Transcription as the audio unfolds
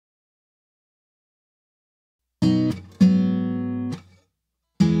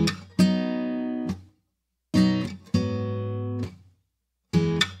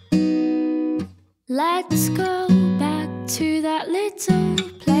Let's go back to that little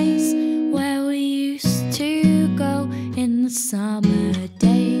place where we used to go in the summer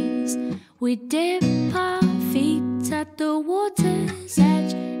days. We'd dip our feet at the water's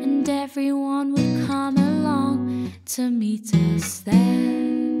edge, and everyone would come along to meet us there.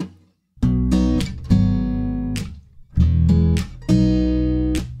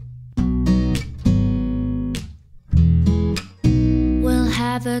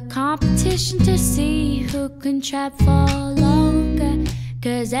 Have a competition to see who can trap for longer,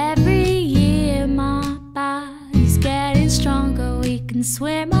 'cause every year my body's getting stronger. We can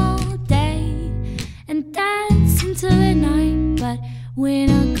swim all day and dance into the night, but we're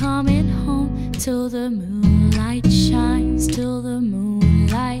not coming home till the moonlight shines, till the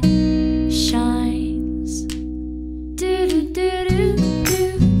moonlight shines. Do do do do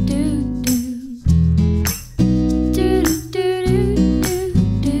do do do.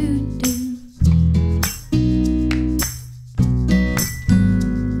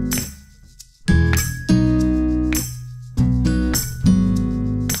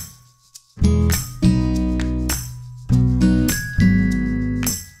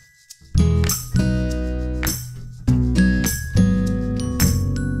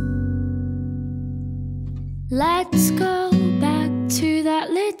 Let's go back to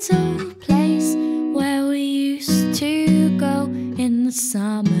that little place where we used to go in the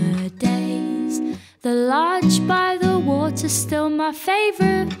summer days. The lodge by the water's still my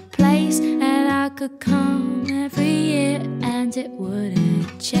favorite place, and I could come every year and it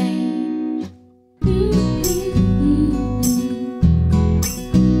wouldn't change.